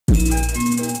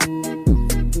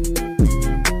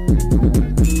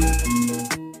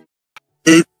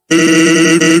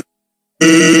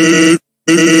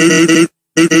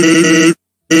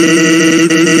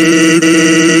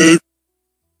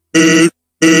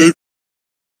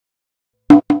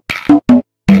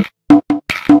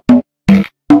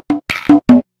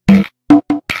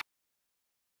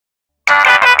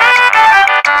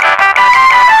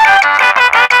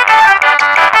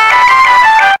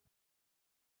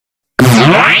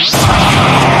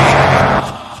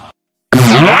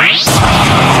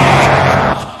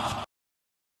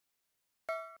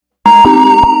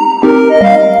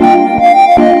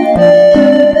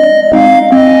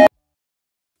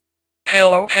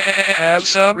fellow. Have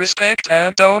some respect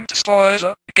and don't spoil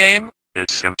the game.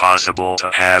 It's impossible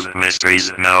to have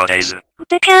mysteries nowadays.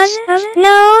 Because of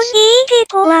nosy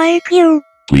people like you.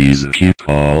 Please keep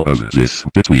all of this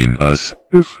between us.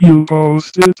 If you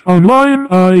post it online,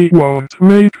 I won't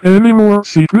make any more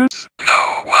secrets.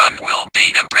 No one will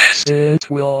be impressed. It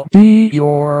will be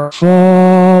your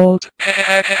fault.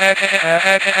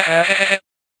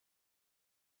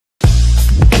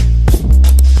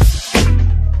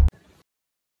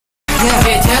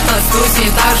 Ведь это Суси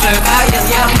так же, как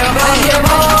я люблю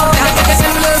его. Я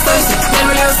люблю Суси, я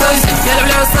люблю Суси, я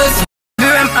люблю Суси.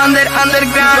 Byłem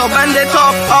underground, będę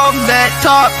top of the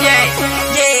top,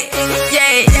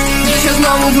 Dzisiaj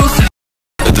znowu wrócę.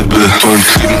 Wollen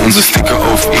kleben unsere Sticker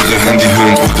auf ihre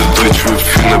Handyhüllen oder Deutschrap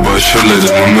führen, aber ich höre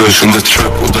leider nur Merch in der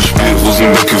Trap oder spiel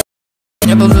Rosenböcke.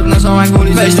 Niepotrzebne są jak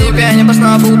ulic. Weź typie, nie patrz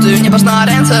na buty, nie patrz na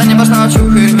ręce, nie patrz na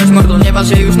ciuchy. Weź mordo, nie patrz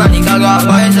się już na nikogo,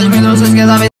 bo jesteśmy troszeczkę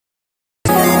zawiedli.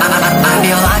 I've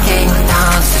been walking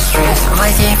down the streets,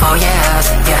 waiting for years,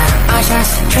 I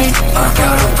just treat a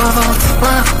beautiful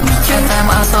love, treat them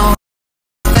as so.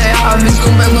 A więc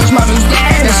tu wewnątrz mam już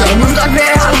zdjęcie. Chciałbym tak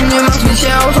wjechać, nie martwić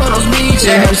się o to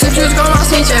rozbicie. Szybciutko na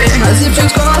свете,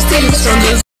 szybciutko на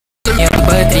стиле.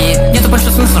 Нету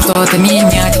больше смысла что-то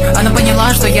менять. Она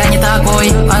поняла, что я не такой.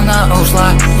 Она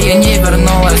ушла и не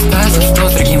вернулась. Скажет, что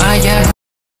с другим моя.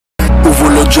 Au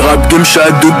volant du rap game, j'suis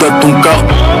à deux dans ton car.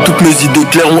 Toutes mes idées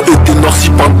claires ont été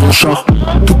noircies par le bon char.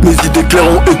 Toutes mes idées claires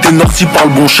ont été noircies par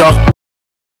le bon char.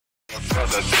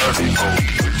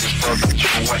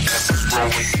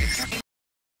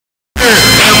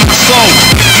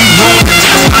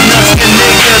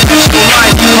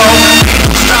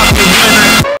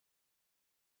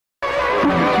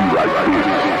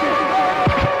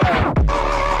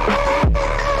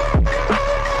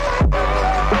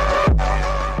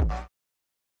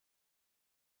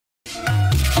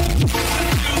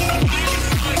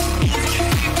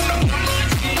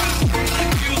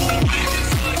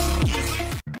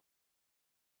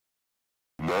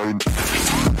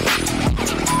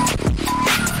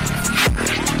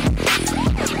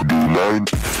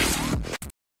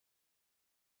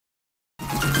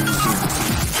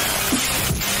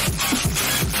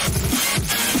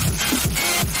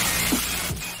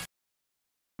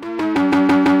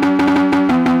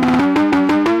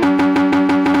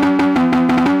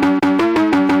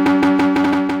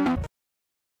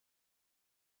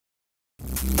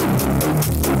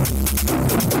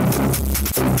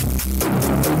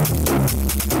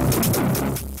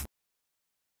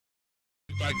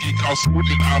 If I get caught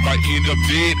switching, I might end up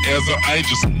dead as an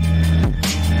angel.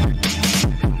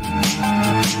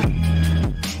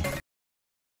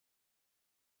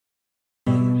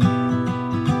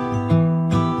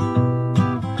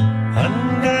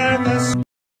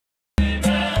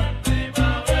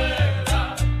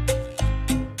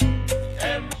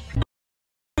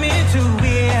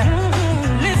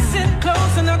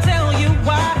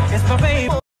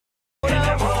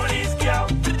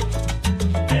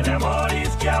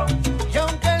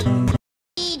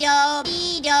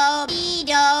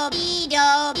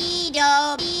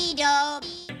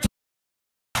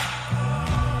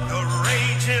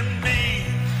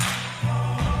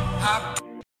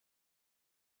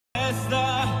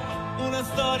 Una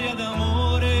storia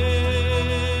d'amore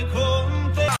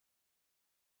con te.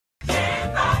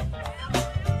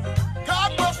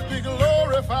 God must be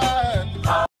glorified.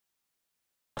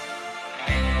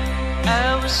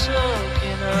 I was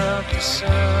soaking up the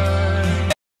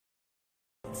sun.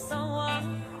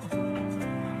 Someone,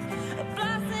 a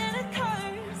blessing, a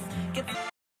curse.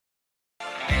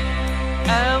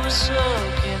 I was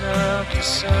soaking up the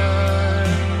sun.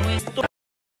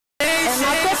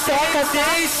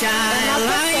 Deixa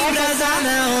ela embrasar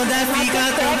na onda, fica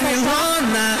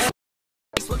tranquilona.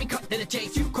 Let me cut to the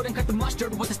chase. You couldn't cut the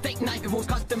mustard with a steak knife. It was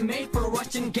custom made for a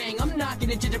Russian gang. I'm not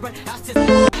gonna gingerbread houses.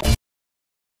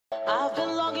 I've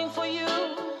been longing for you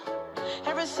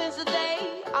ever since the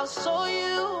day I saw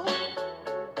you.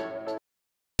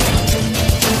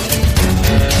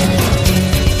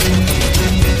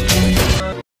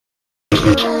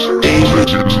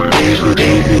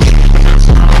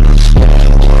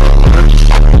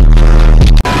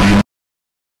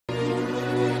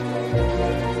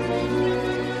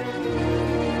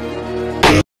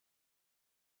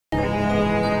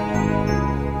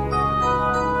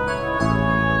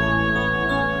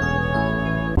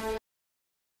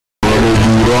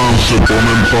 Se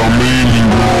ponen familia y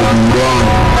no duran.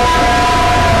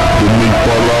 Con mil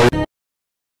palabras.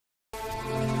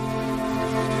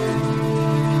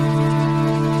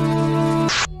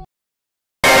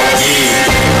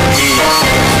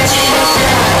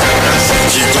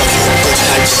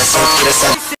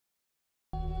 listen.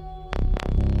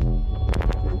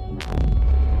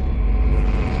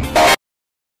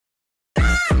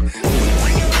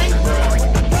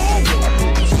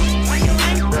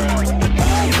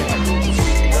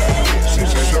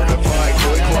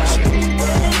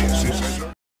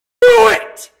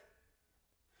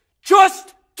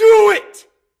 Just do it!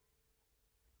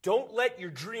 Don't let your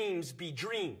dreams be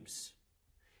dreams.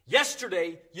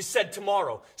 Yesterday, you said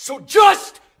tomorrow, so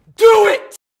just do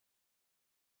it!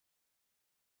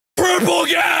 Purple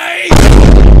guy!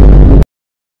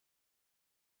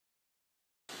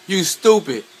 You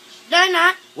stupid. They're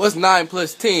not. What's 9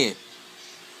 plus 10?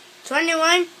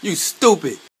 21. You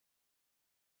stupid.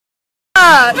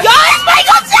 Y'all, it's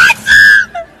Michael Jackson!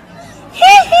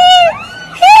 Hee hee!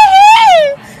 Hee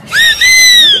hee!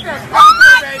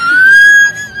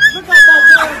 Look how my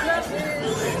boy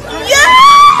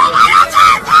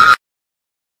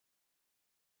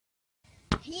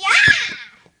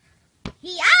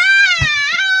Yeah!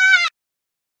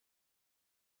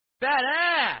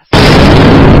 Badass!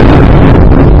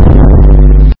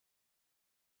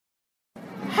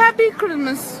 Happy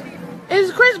Christmas.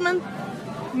 It's Christmas.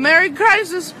 Merry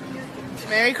Crisis.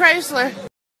 Merry Chrysler.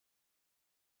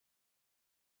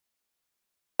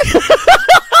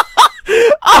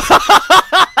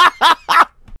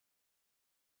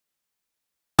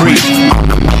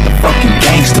 Fucking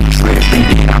gangster trip,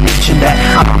 baby. I mentioned that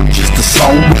I'm just a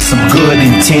soul with some good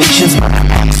intentions.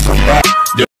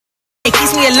 It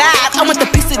keeps me alive. I want the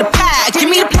piece of the pie. Give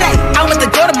me the plate. I want to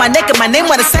go to my neck and my name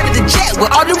on the side of the jet. With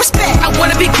all due respect, I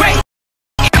want to be great.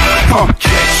 Come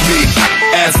catch me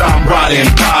as I'm riding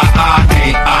by.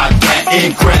 I that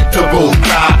incredible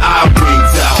guy. I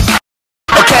brings out.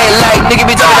 Okay, like, nigga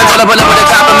be talking until I pull up with the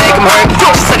top and make him hurt.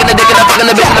 Just sucking the dick and I'm fucking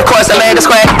the bitch and of course I land the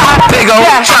square. Big ol'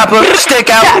 chopper, stick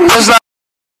out,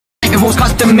 It was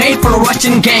custom made for a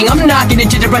Russian gang. I'm knocking it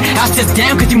gingerbread house just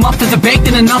damn, cause you muffed as a baked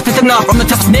and enough is enough. I'm the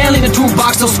toughest nail in the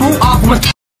toolbox, so screw off.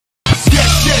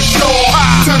 Yes, y'all.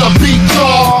 To the beat,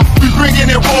 y'all. We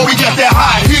bringing it raw, we got that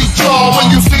hot heat, y'all.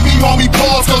 When you see me, homie,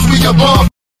 pause, cause we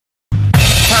above.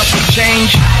 Time for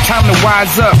change, time to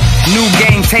wise up. New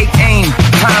game, take aim,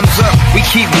 time's up. We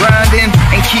keep grinding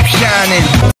and keep shining.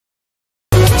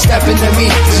 Step into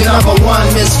me, your number one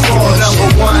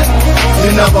misfortune.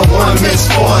 Your number one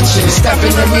misfortune. Step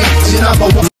into me, your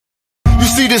number one. You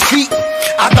see this heat?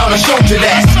 I thought I showed you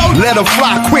that. Let 'em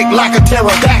fly quick like a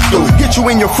pterodactyl. Get you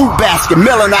in your fruit basket,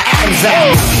 milling the atoms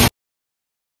out.